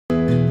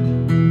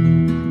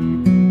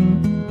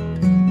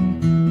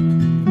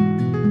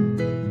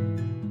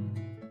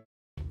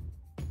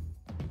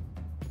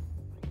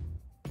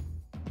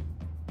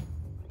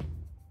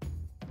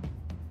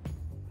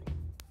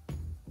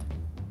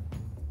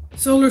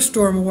Solar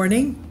storm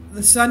warning.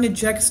 The sun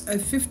ejects a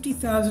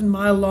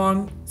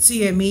 50,000-mile-long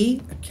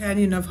CME, a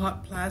canyon of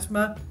hot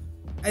plasma,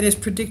 and is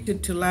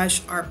predicted to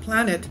lash our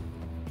planet.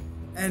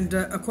 And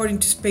according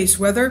to space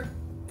weather,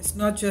 it's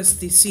not just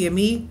the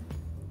CME.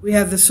 We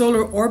have the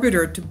solar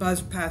orbiter to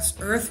buzz past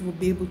Earth. We'll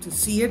be able to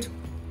see it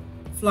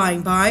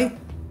flying by.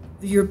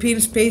 The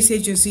European Space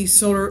Agency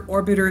Solar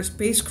Orbiter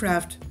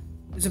spacecraft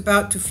is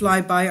about to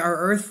fly by our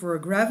Earth for a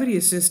gravity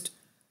assist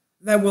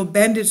that will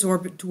bend its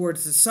orbit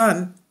towards the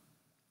sun.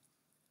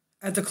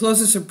 At the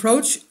closest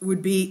approach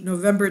would be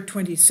November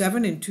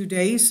 27 in 2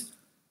 days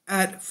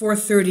at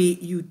 4:30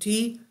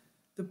 UT.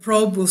 The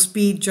probe will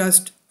speed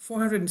just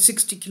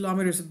 460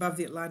 kilometers above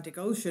the Atlantic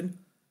Ocean.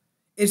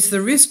 It's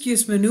the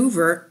riskiest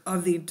maneuver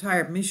of the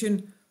entire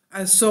mission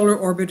as Solar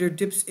Orbiter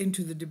dips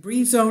into the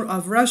debris zone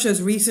of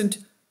Russia's recent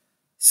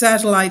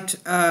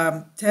satellite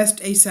test,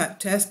 ASAT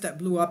test, that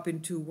blew up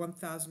into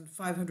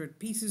 1,500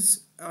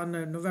 pieces on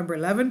November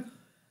 11.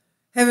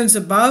 Heavens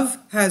above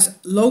has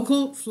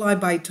local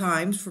flyby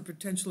times for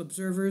potential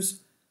observers.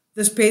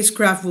 The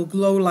spacecraft will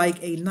glow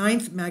like a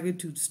 9th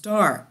magnitude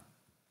star.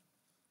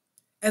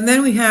 And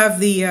then we have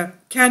the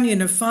canyon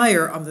of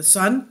fire on the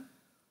sun.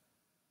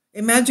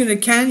 Imagine a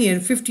canyon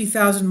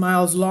 50,000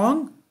 miles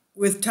long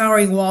with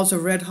towering walls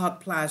of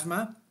red-hot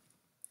plasma.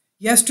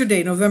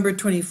 Yesterday, November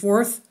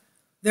 24th,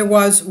 there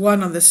was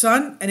one on the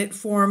sun, and it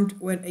formed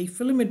when a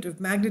filament of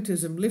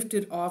magnetism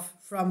lifted off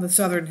from the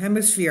southern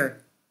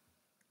hemisphere.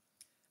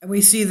 And we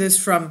see this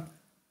from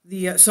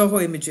the SOHO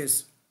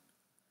images.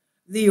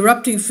 The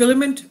erupting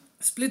filament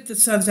split the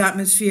sun's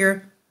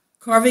atmosphere,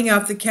 carving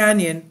out the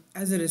canyon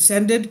as it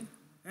ascended,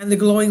 and the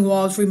glowing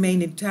walls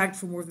remained intact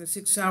for more than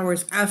 6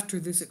 hours after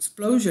this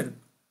explosion.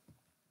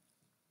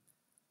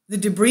 The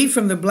debris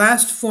from the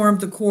blast formed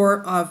the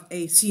core of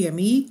a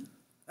CME,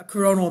 a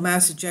coronal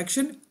mass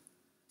ejection,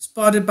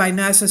 spotted by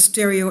NASA's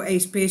Stereo A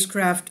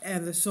spacecraft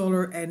and the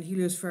Solar and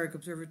Heliospheric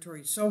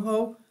Observatory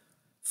SOHO.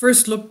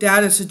 First look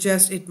data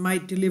suggests it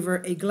might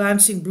deliver a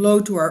glancing blow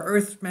to our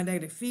Earth's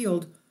magnetic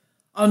field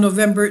on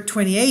November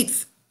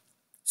 28th.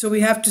 So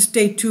we have to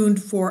stay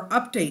tuned for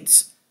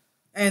updates.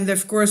 And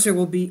of course, there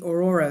will be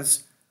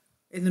auroras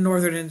in the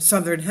northern and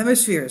southern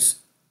hemispheres.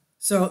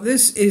 So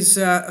this is,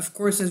 of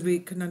course, as we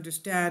can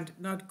understand,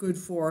 not good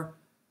for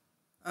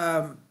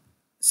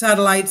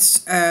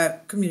satellites,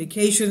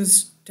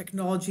 communications,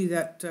 technology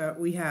that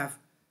we have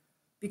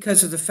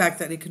because of the fact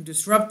that it can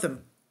disrupt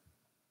them.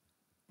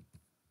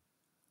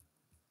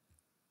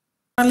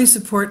 Finally,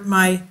 support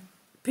my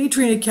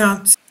Patreon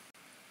account.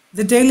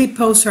 The daily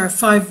posts are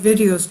 5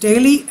 videos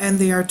daily, and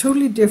they are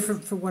totally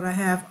different from what I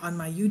have on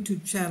my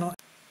YouTube channel.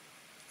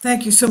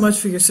 Thank you so much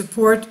for your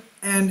support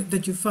and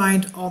that you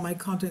find all my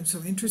content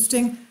so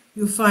interesting.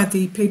 You'll find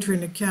the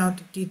Patreon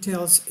account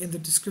details in the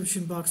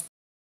description box.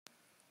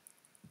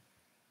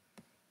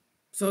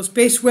 So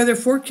space weather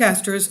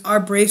forecasters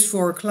are braced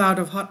for a cloud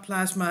of hot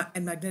plasma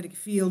and magnetic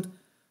field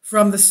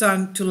from the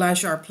sun to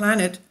lash our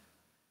planet.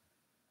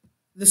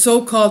 The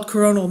so-called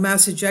coronal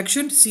mass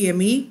ejection,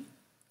 CME,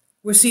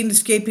 was seen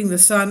escaping the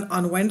sun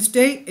on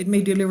Wednesday. It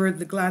may deliver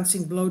the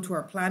glancing blow to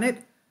our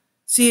planet.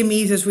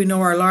 CMEs, as we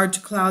know, are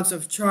large clouds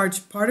of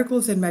charged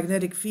particles and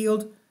magnetic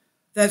field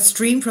that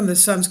stream from the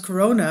sun's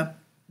corona,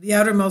 the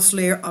outermost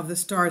layer of the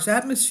star's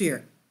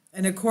atmosphere.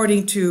 And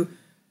according to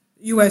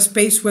U.S.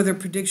 Space Weather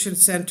Prediction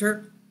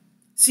Center,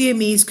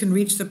 CMEs can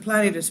reach the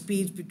planet at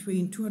speeds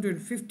between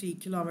 250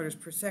 kilometers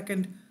per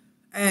second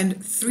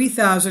and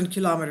 3,000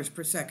 kilometers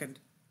per second.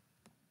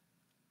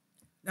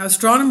 Now,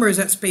 astronomers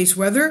at Space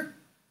Weather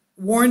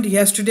warned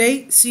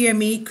yesterday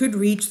CME could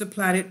reach the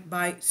planet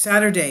by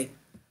Saturday.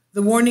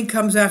 The warning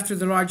comes after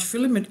the large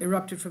filament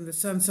erupted from the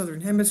sun's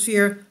southern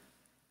hemisphere.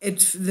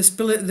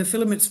 The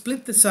filament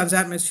split the sun's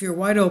atmosphere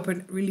wide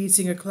open,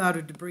 releasing a cloud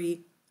of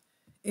debris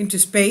into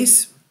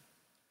space,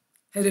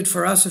 headed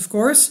for us, of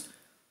course.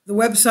 The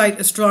website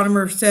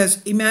astronomer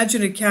says,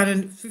 imagine a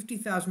canyon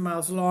 50,000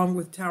 miles long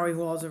with towering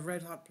walls of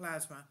red-hot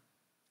plasma.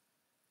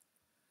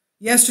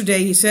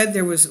 Yesterday, he said,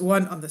 there was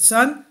one on the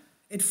sun.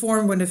 It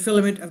formed when a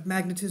filament of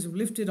magnetism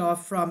lifted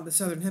off from the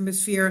southern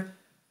hemisphere.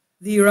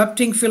 The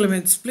erupting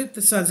filament split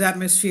the sun's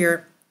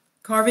atmosphere,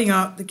 carving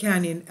out the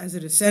canyon as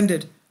it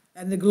ascended,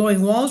 and the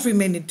glowing walls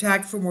remained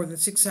intact for more than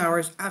 6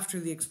 hours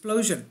after the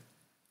explosion.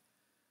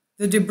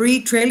 The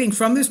debris trailing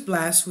from this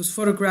blast was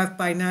photographed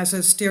by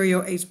NASA's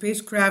Stereo A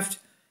spacecraft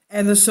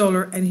and the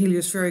Solar and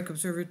Heliospheric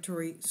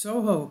Observatory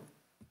SOHO.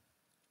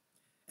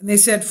 And they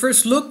said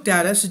first look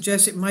data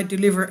suggests it might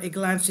deliver a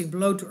glancing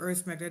blow to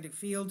Earth's magnetic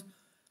field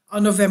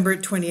on November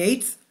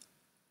 28th.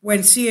 When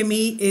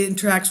CME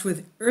interacts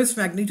with Earth's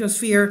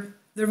magnetosphere,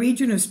 the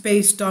region of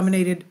space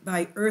dominated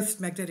by Earth's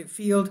magnetic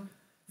field,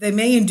 they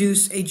may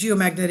induce a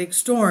geomagnetic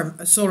storm,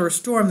 a solar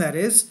storm that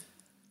is.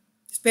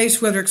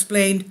 Space Weather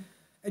explained,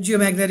 a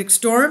geomagnetic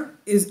storm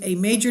is a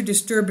major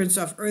disturbance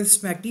of Earth's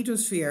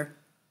magnetosphere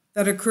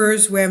that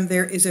occurs when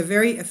there is a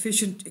very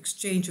efficient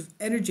exchange of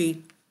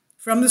energy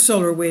from the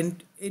solar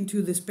wind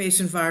into the space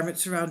environment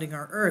surrounding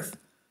our Earth.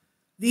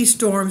 These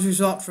storms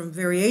result from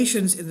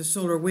variations in the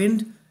solar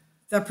wind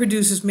that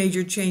produces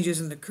major changes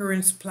in the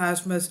currents,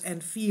 plasmas,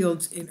 and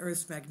fields in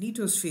Earth's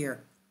magnetosphere.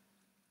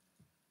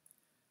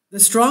 The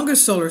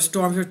strongest solar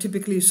storms are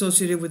typically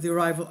associated with the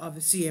arrival of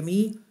a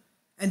CME,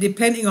 and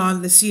depending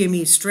on the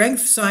CME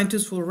strength,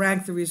 scientists will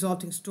rank the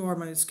resulting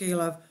storm on a scale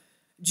of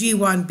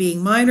G1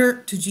 being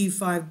minor to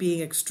G5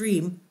 being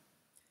extreme.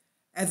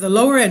 At the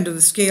lower end of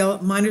the scale,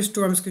 minor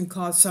storms can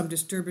cause some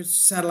disturbance to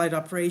satellite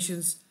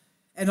operations,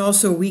 and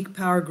also weak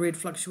power grid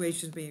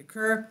fluctuations may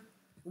occur.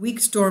 Weak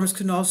storms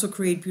can also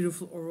create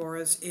beautiful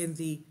auroras in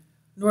the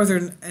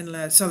northern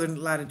and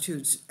southern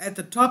latitudes. At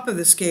the top of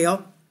the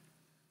scale,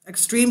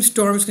 extreme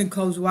storms can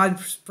cause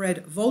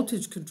widespread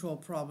voltage control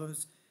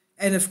problems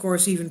and, of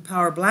course, even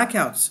power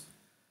blackouts.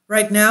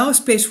 Right now,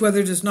 space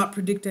weather does not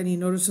predict any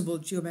noticeable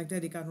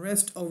geomagnetic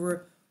unrest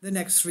over the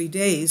next 3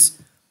 days.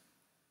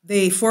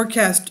 The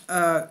forecast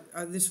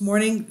this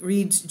morning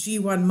reads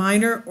G1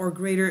 minor or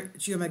greater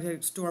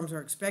geomagnetic storms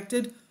are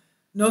expected.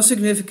 No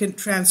significant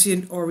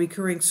transient or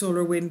recurring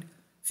solar wind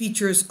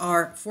features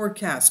are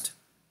forecast.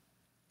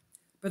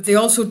 But they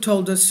also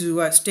told us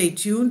to stay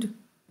tuned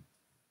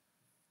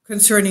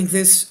concerning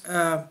this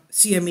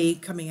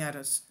CME coming at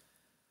us.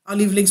 I'll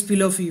leave links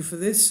below for you for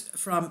this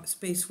from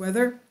Space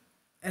Weather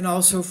and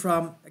also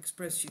from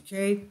Express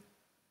UK.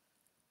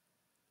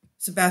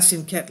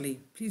 Sebastian Ketley.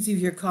 Please leave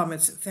your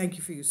comments. Thank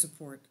you for your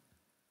support.